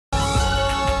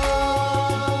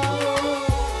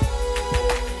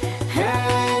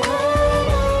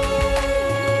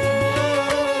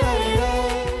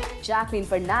Jacqueline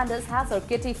Fernandez has her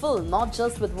kitty full, not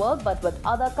just with work but with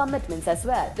other commitments as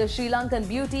well. The Sri Lankan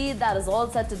beauty that is all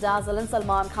set to dazzle in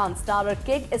Salman Khan's starrer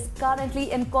kick is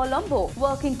currently in Columbo,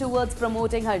 working towards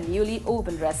promoting her newly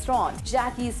opened restaurant.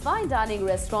 Jackie's fine dining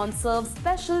restaurant serves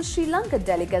special Sri Lankan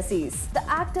delicacies. The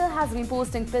actor has been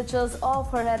posting pictures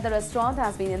of her at the restaurant,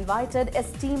 has been invited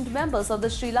esteemed members of the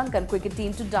Sri Lankan cricket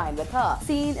team to dine with her.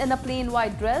 Seen in a plain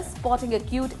white dress, sporting a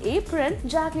cute apron,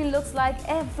 Jacqueline looks like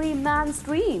every man's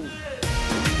dream.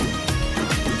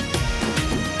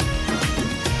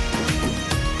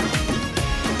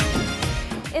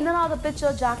 In another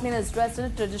picture, Jacqueline is dressed in a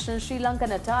traditional Sri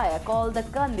Lankan attire called the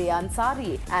Kandyan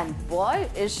Saree. And boy,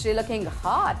 is she looking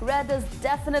hot. Red is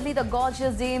definitely the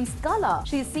gorgeous dame's color.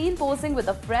 She's seen posing with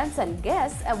her friends and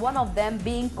guests, and one of them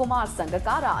being Kumar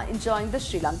Sangakkara, enjoying the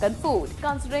Sri Lankan food.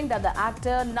 Considering that the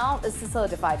actor now is a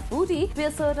certified foodie, we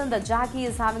are certain that Jackie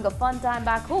is having a fun time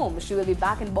back home. She will be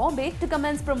back in Bombay to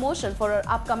commence promotion for her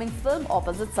upcoming film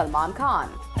opposite Salman Khan.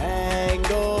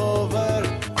 Hangover.